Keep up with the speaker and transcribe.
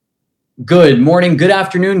Good morning, good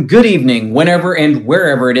afternoon, good evening, whenever and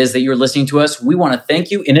wherever it is that you're listening to us. We want to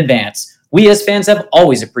thank you in advance. We as fans have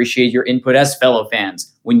always appreciated your input as fellow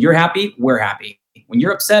fans. When you're happy, we're happy. When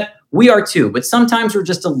you're upset, we are too, but sometimes we're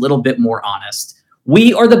just a little bit more honest.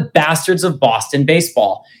 We are the Bastards of Boston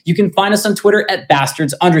Baseball. You can find us on Twitter at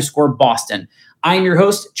bastards_Boston. I am your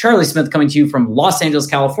host, Charlie Smith, coming to you from Los Angeles,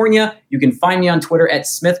 California. You can find me on Twitter at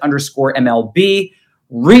Smith_MLB.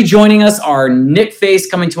 Rejoining us are Nick Face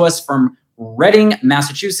coming to us from Reading,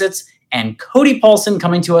 Massachusetts, and Cody Paulson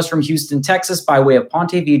coming to us from Houston, Texas by way of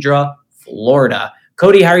Ponte Vedra, Florida.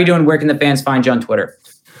 Cody, how are you doing? Where can the fans find you on Twitter?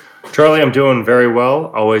 Charlie, I'm doing very well.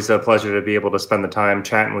 Always a pleasure to be able to spend the time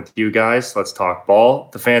chatting with you guys. Let's talk ball.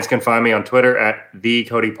 The fans can find me on Twitter at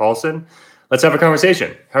 @TheCodyPaulson. Let's have a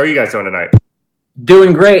conversation. How are you guys doing tonight?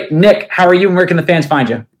 Doing great. Nick, how are you and where can the fans find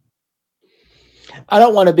you? I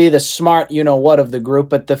don't want to be the smart you-know-what of the group,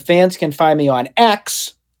 but the fans can find me on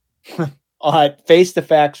X at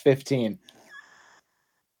FaceTheFacts15.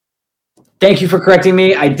 Thank you for correcting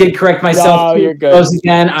me. I did correct myself. No, you're good.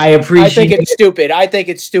 Again, I appreciate it. I think it's stupid. I think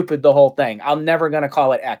it's stupid, the whole thing. I'm never going to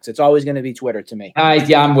call it X. It's always going to be Twitter to me.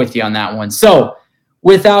 Yeah, I'm with you on that one. So,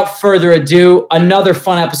 without further ado, another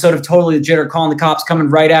fun episode of Totally Legit or Calling the Cops coming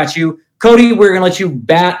right at you. Cody, we're going to let you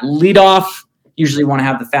lead off. Usually want to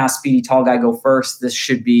have the fast, speedy, tall guy go first. This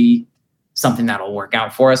should be something that'll work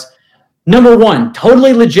out for us. Number one,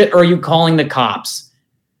 totally legit, or are you calling the cops?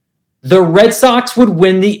 The Red Sox would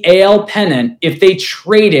win the AL pennant if they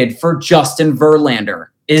traded for Justin Verlander.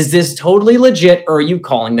 Is this totally legit, or are you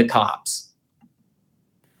calling the cops?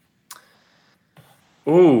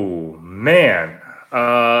 Ooh, man.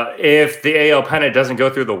 If the AL pennant doesn't go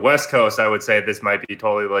through the West Coast, I would say this might be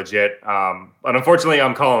totally legit. But unfortunately,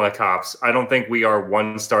 I'm calling the cops. I don't think we are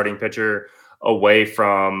one starting pitcher away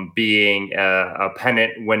from being a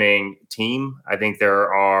pennant-winning team. I think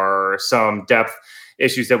there are some depth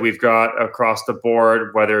issues that we've got across the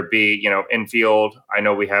board, whether it be, infield. I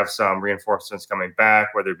know we have some reinforcements coming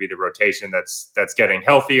back, whether it be the rotation that's getting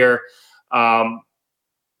healthier.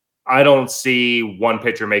 I don't see one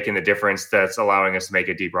pitcher making the difference that's allowing us to make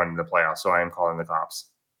a deep run in the playoffs. So I am calling the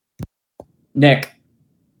cops. Nick.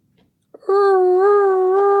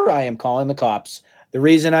 I am calling the cops. The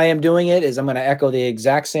reason I am doing it is I'm going to echo the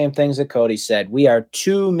exact same things that Cody said. We are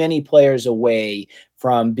too many players away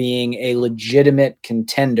from being a legitimate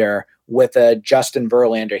contender with a Justin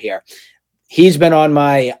Verlander here. He's been on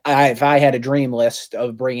if I had a dream list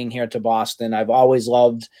of bringing here to Boston. I've always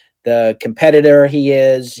loved the competitor he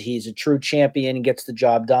is. He's a true champion, gets the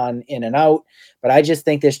job done in and out. But I just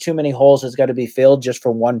think there's too many holes that's got to be filled just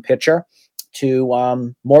for one pitcher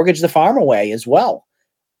to mortgage the farm away as well.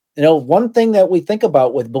 One thing that we think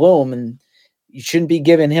about with Bloom, and you shouldn't be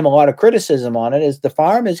giving him a lot of criticism on it, is the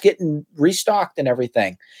farm is getting restocked and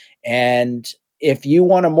everything. And if you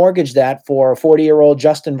want to mortgage that for a 40-year-old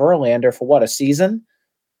Justin Verlander for a season,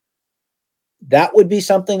 that would be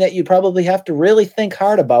something that you probably have to really think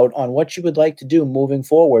hard about on what you would like to do moving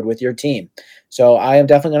forward with your team. So I am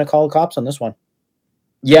definitely going to call the cops on this one.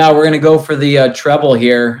 Yeah, we're going to go for the treble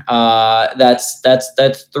here. That's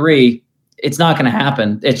 3. It's not going to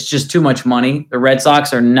happen. It's just too much money. The Red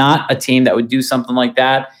Sox are not a team that would do something like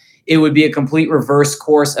that. It would be a complete reverse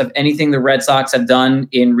course of anything the Red Sox have done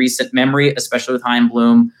in recent memory, especially with Chaim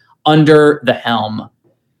Bloom under the helm.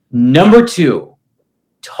 Number 2,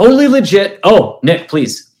 totally legit. Oh, Nick,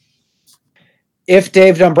 please. If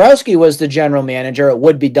Dave Dombrowski was the general manager, it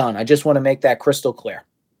would be done. I just want to make that crystal clear.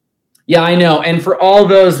 Yeah, I know. And for all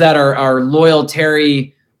those that are loyal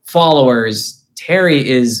Terry followers, Terry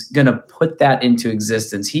is going to put that into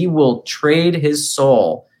existence. He will trade his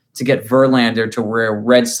soul to get Verlander to wear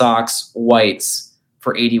Red Sox whites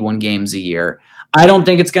for 81 games a year. I don't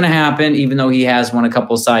think it's going to happen, even though he has won a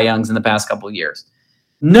couple of Cy Youngs in the past couple of years.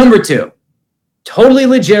 Number 2, totally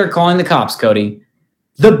legit calling the cops, Cody.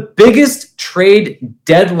 The biggest trade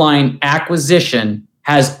deadline acquisition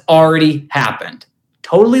has already happened.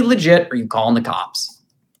 Totally legit, or are you calling the cops?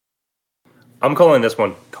 I'm calling this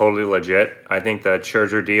one totally legit. I think the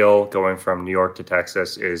Scherzer deal going from New York to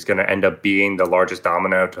Texas is going to end up being the largest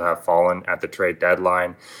domino to have fallen at the trade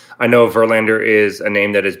deadline. I know Verlander is a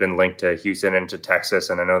name that has been linked to Houston and to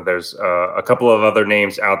Texas, and I know there's a couple of other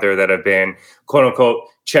names out there that have been, quote unquote,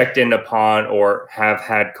 checked in upon or have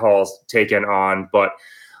had calls taken on. But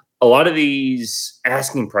a lot of these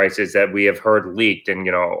asking prices that we have heard leaked, and,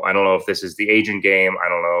 I don't know if this is the agent game. I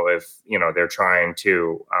don't know if, they're trying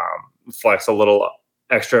to flex a little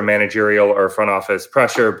extra managerial or front office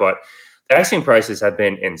pressure, but the asking prices have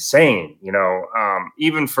been insane.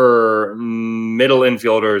 Even for middle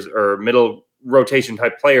infielders or middle rotation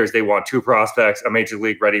type players. They want 2 prospects, a major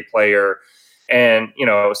league ready player, and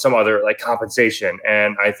some other like compensation.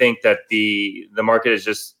 And I think that the market is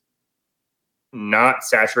just not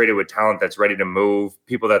saturated with talent that's ready to move.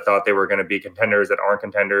 People that thought they were going to be contenders that aren't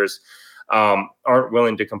contenders, aren't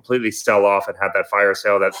willing to completely sell off and have that fire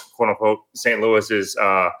sale that quote unquote St. Louis is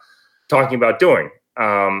talking about doing.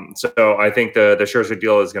 So I think the Scherzer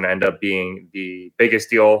deal is going to end up being the biggest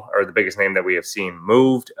deal or the biggest name that we have seen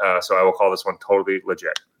moved. So I will call this one totally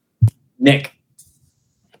legit. Nick.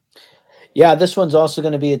 Yeah, this one's also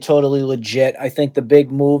going to be a totally legit. I think the big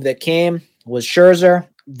move that came was Scherzer.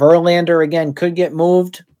 Verlander, again, could get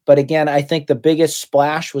moved. But again, I think the biggest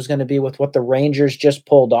splash was going to be with what the Rangers just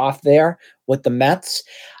pulled off there with the Mets.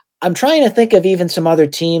 I'm trying to think of even some other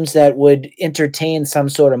teams that would entertain some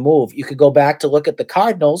sort of move. You could go back to look at the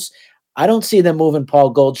Cardinals. I don't see them moving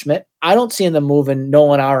Paul Goldschmidt. I don't see them moving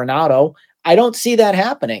Nolan Arenado. I don't see that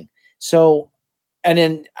happening. So, and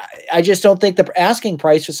then I just don't think the asking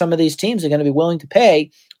price for some of these teams are going to be willing to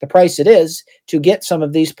pay the price it is to get some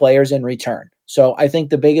of these players in return. So I think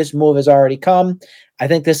the biggest move has already come. I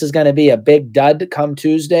think this is going to be a big dud come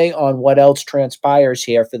Tuesday on what else transpires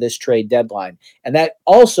here for this trade deadline. And that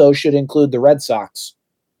also should include the Red Sox.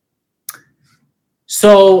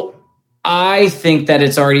 So I think that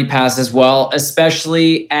it's already passed as well,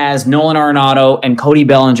 especially as Nolan Arenado and Cody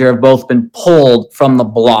Bellinger have both been pulled from the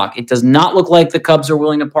block. It does not look like the Cubs are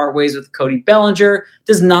willing to part ways with Cody Bellinger. It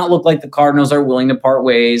does not look like the Cardinals are willing to part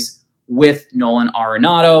ways with Nolan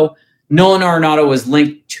Arenado. Nolan Arenado was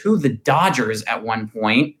linked to the Dodgers at one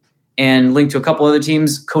point and linked to a couple other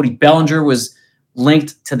teams. Cody Bellinger was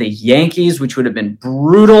linked to the Yankees, which would have been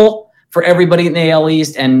brutal for everybody in the AL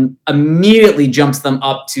East, and immediately jumps them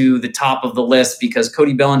up to the top of the list because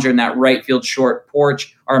Cody Bellinger and that right field short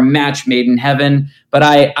porch are a match made in heaven. But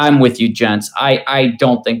I'm with you, gents. I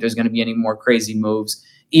don't think there's going to be any more crazy moves.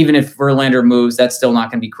 Even if Verlander moves, that's still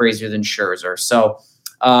not going to be crazier than Scherzer. So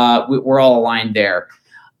we're all aligned there.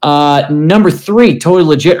 Number 3, totally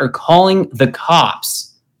legit, are calling the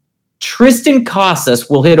cops. Tristan Casas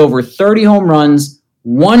will hit over 30 home runs,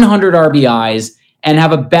 100 RBIs, and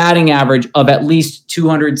have a batting average of at least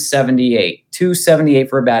 278. 278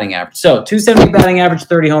 for a batting average. So 270 batting average,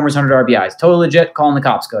 30 homers, 100 RBIs. Totally legit, calling the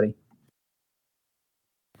cops, Cody.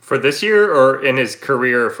 For this year or in his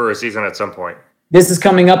career for a season at some point? This is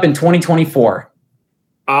coming up in 2024.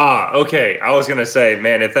 Okay. I was going to say,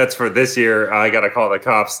 man, if that's for this year, I got to call the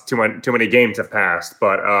cops. Too many games have passed.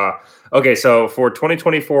 But, okay, so for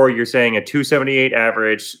 2024, you're saying a 278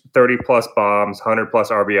 average, 30-plus bombs,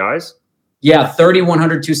 100-plus RBIs? Yeah, 30,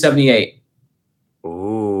 100, 278.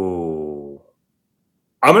 Ooh.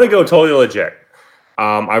 I'm going to go totally legit.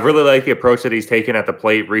 I really like the approach that he's taken at the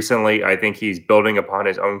plate recently. I think he's building upon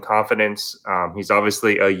his own confidence. He's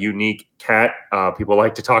obviously a unique cat. People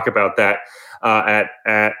like to talk about that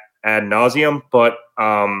ad nauseum, but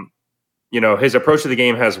his approach to the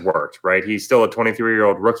game has worked, right? He's still a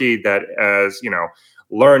 23-year-old rookie that has,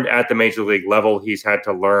 learned at the major league level. He's had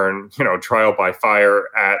to learn, trial by fire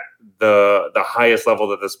at the highest level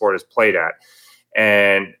that the sport is played at.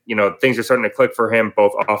 And, things are starting to click for him,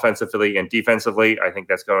 both offensively and defensively. I think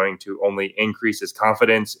that's going to only increase his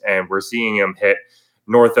confidence. And we're seeing him hit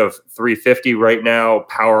north of 350 right now,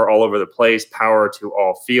 power all over the place, power to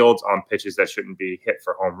all fields on pitches that shouldn't be hit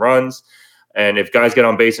for home runs. And if guys get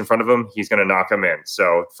on base in front of him, he's going to knock them in.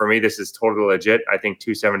 So for me, this is totally legit. I think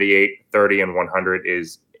 278, 30, and 100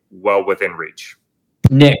 is well within reach.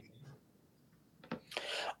 Nick.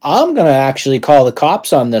 I'm going to actually call the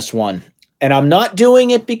cops on this one. And I'm not doing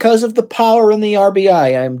it because of the power and the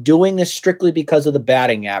RBI. I'm doing this strictly because of the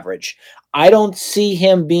batting average. I don't see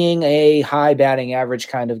him being a high batting average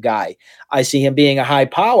kind of guy. I see him being a high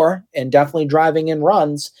power and definitely driving in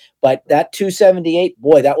runs. But that 278,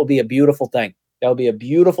 boy, that will be a beautiful thing. That will be a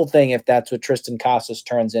beautiful thing if that's what Tristan Casas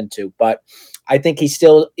turns into. But I think he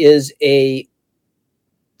still is a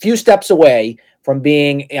few steps away from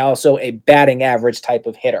being also a batting average type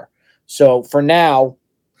of hitter. So for now,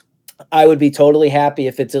 I would be totally happy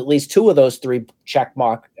if it's at least 2 of those 3 check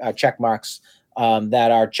marks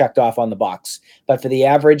that are checked off on the box. But for the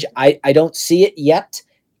average, I don't see it yet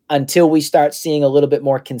until we start seeing a little bit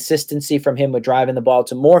more consistency from him with driving the ball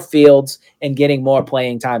to more fields and getting more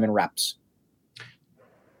playing time and reps.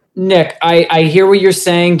 Nick, I hear what you're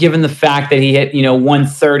saying, given the fact that he hit,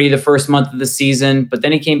 130 the first month of the season, but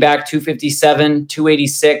then he came back 257,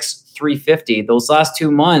 286, 350. Those last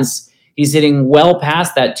 2 months, he's hitting well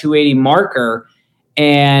past that 280 marker,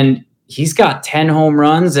 and he's got 10 home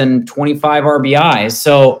runs and 25 RBIs.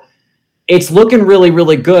 So it's looking really,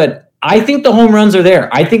 really good. I think the home runs are there.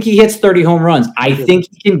 I think he hits 30 home runs. I think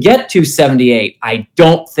he can get to 78. I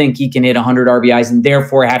don't think he can hit 100 RBIs, and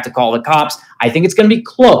therefore I have to call the cops. I think it's going to be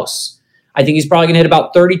close. I think he's probably going to hit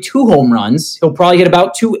about 32 home runs. He'll probably hit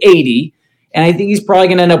about 280, and I think he's probably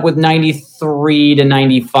going to end up with 93 to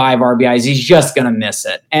 95 RBIs. He's just going to miss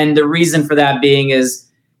it. And the reason for that being is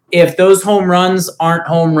if those home runs aren't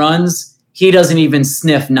home runs, he doesn't even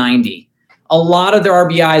sniff 90. A lot of the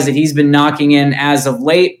RBIs that he's been knocking in as of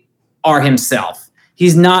late are himself.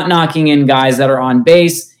 He's not knocking in guys that are on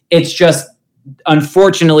base. It's just,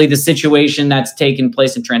 unfortunately, the situation that's taken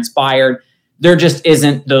place and transpired, there just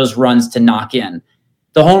isn't those runs to knock in.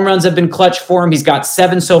 The home runs have been clutch for him. He's got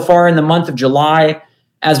 7 so far in the month of July.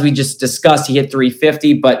 As we just discussed, he hit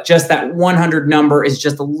 350, but just that 100 number is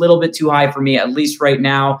just a little bit too high for me, at least right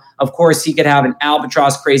now. Of course, he could have an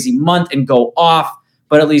albatross crazy month and go off,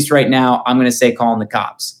 but at least right now, I'm going to say calling the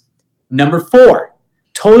cops. Number 4.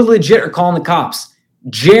 Totally legit or calling the cops.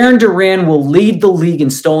 Jarren Duran will lead the league in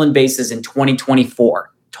stolen bases in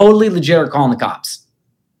 2024. Totally legit or calling the cops.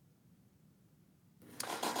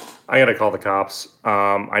 I got to call the cops.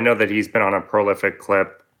 I know that he's been on a prolific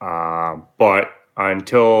clip, but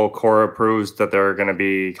until Cora proves that they're going to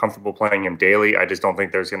be comfortable playing him daily, I just don't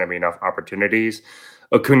think there's going to be enough opportunities.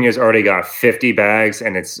 Acuna's already got 50 bags,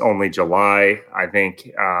 and it's only July. I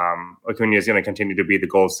think Acuna is going to continue to be the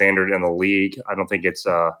gold standard in the league. I don't think it's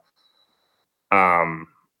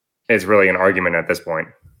really an argument at this point.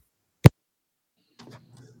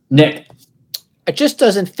 Nick. It just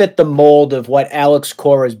doesn't fit the mold of what Alex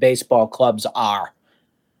Cora's baseball clubs are.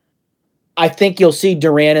 I think you'll see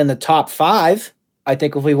Duran in the top 5. I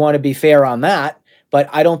think if we want to be fair on that, but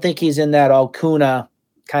I don't think he's in that Acuna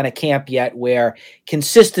kind of camp yet where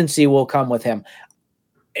consistency will come with him.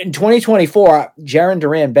 In 2024, Jarren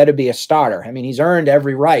Duran better be a starter. I mean, he's earned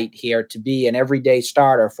every right here to be an everyday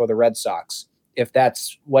starter for the Red Sox. If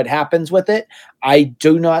that's what happens with it, I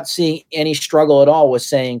do not see any struggle at all with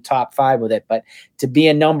saying top 5 with it. But to be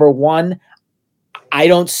a number 1, I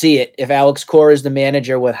don't see it if Alex Cora is the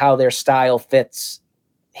manager with how their style fits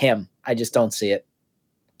him. I just don't see it.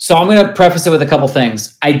 So I'm going to preface it with a couple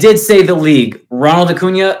things. I did say the league. Ronald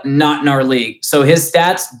Acuna, not in our league. So his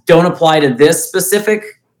stats don't apply to this specific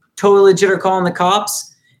totally legit or calling the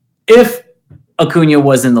cops. If Acuna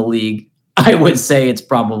was in the league, I would say it's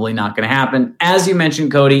probably not going to happen. As you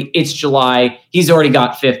mentioned, Cody, it's July. He's already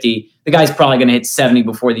got 50. The guy's probably going to hit 70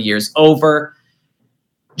 before the year's over.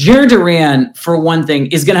 Jarren Duran, for one thing,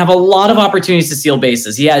 is going to have a lot of opportunities to steal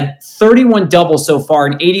bases. He had 31 doubles so far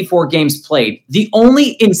in 84 games played. The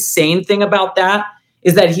only insane thing about that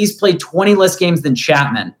is that he's played 20 less games than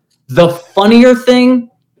Chapman. The funnier thing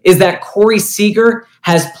is that Corey Seager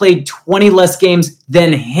has played 20 less games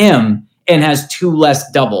than him and has 2 less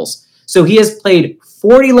doubles. So he has played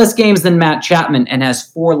 40 less games than Matt Chapman and has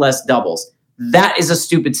 4 less doubles. That is a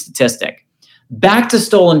stupid statistic. Back to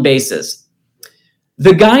stolen bases.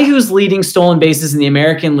 The guy who's leading stolen bases in the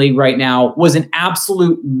American League right now was an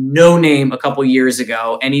absolute no-name a couple years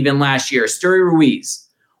ago, and even last year, Esteury Ruiz.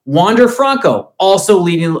 Wander Franco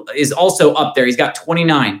is also up there. He's got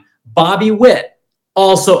 29. Bobby Witt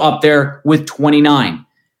also up there with 29.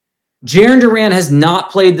 Jarren Duran has not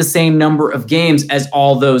played the same number of games as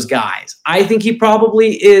all those guys. I think he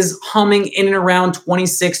probably is humming in and around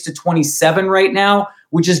 26 to 27 right now,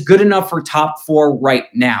 which is good enough for top 4 right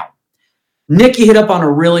now. Nick, you hit up on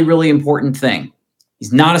a really, really important thing.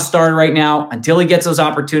 He's not a starter right now until he gets those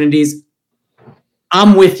opportunities.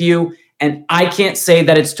 I'm with you, and I can't say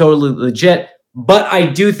that it's totally legit, but I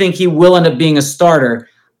do think he will end up being a starter.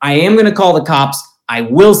 I am going to call the cops. I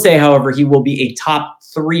will say, however, he will be a top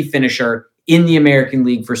 3 finisher in the American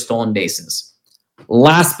League for stolen bases.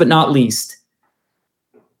 Last but not least,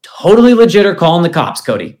 totally legit or calling the cops,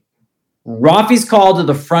 Cody. Rafi's call to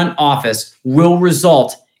the front office will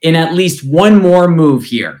result in at least one more move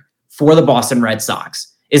here for the Boston Red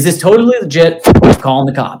Sox. Is this totally legit or calling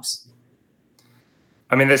the cops?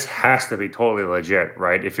 I mean, this has to be totally legit,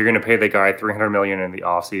 right? If you're going to pay the guy $300 million in the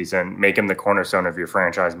offseason, make him the cornerstone of your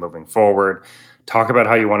franchise moving forward, talk about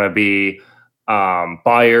how you want to be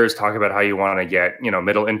buyers, talk about how you want to get,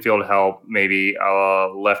 middle infield help, maybe a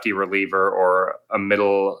lefty reliever or a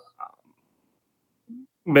middle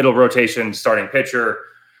rotation starting pitcher.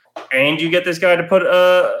 And you get this guy to put,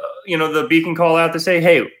 the beacon call out to say,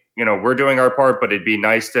 hey, we're doing our part, but it'd be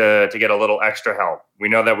nice to get a little extra help. We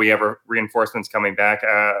know that we have reinforcements coming back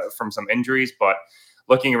from some injuries, but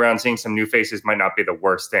looking around, seeing some new faces might not be the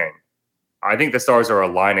worst thing. I think the stars are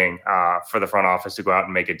aligning for the front office to go out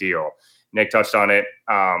and make a deal. Nick touched on it.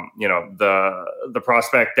 The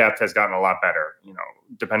prospect depth has gotten a lot better.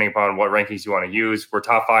 Depending upon what rankings you want to use, we're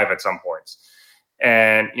top 5 at some points.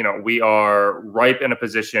 And, we are ripe in a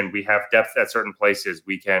position. We have depth at certain places.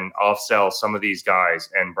 We can off-sell some of these guys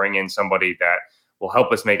and bring in somebody that will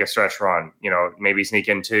help us make a stretch run, maybe sneak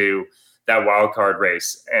into that wild card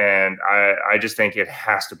race. And I just think it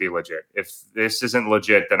has to be legit. If this isn't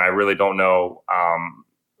legit, then I really don't know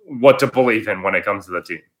what to believe in when it comes to the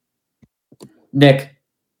team. Nick.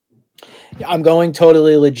 I'm going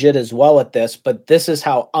totally legit as well at this, but this is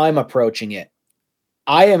how I'm approaching it.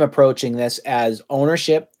 I am approaching this as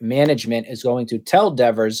ownership management is going to tell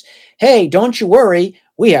Devers, hey, don't you worry.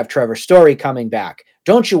 We have Trevor Story coming back.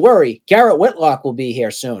 Don't you worry. Garrett Whitlock will be here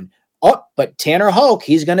soon. Oh, but Tanner Hulk,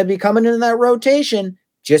 he's going to be coming in that rotation.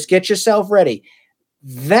 Just get yourself ready.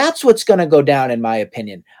 That's what's going to go down, in my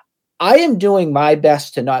opinion. I am doing my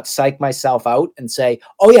best to not psych myself out and say,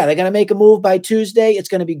 oh, yeah, they're going to make a move by Tuesday. It's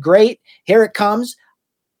going to be great. Here it comes.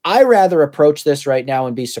 I rather approach this right now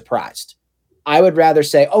and be surprised. I would rather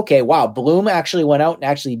say, okay, wow, Bloom actually went out and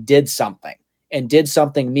actually did something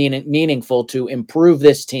meaningful to improve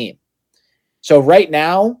this team. So right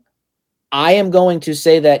now, I am going to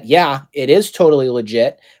say that, yeah, it is totally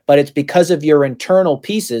legit, but it's because of your internal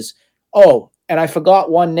pieces. Oh, and I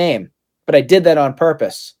forgot one name, but I did that on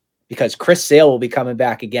purpose because Chris Sale will be coming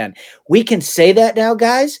back again. We can say that now,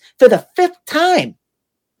 guys, for the 5th time.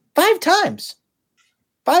 5 times.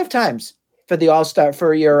 5 times. For the All-Star,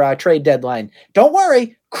 for your trade deadline. Don't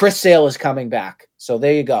worry, Chris Sale is coming back. So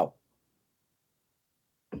there you go.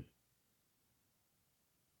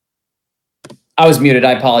 I was muted.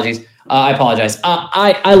 I apologize.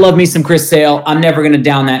 I love me some Chris Sale. I'm never going to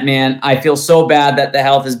down that man. I feel so bad that the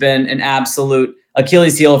health has been an absolute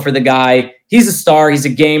Achilles heel for the guy. He's a star. He's a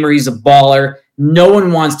gamer. He's a baller. No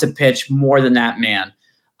one wants to pitch more than that man.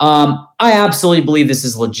 I absolutely believe this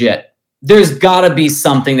is legit. There's got to be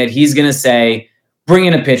something that he's going to say, bring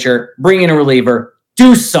in a pitcher, bring in a reliever,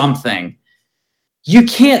 do something. You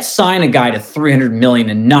can't sign a guy to $300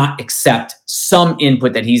 million and not accept some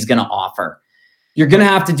input that he's going to offer. You're going to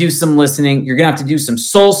have to do some listening. You're going to have to do some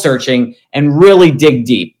soul searching and really dig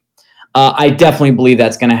deep. I definitely believe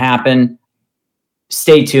that's going to happen.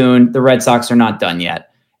 Stay tuned. The Red Sox are not done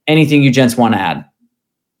yet. Anything you gents want to add?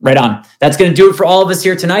 Right on. That's going to do it for all of us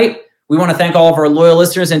here tonight. We want to thank all of our loyal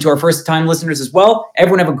listeners and to our first-time listeners as well.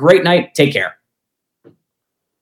 Everyone have a great night. Take care.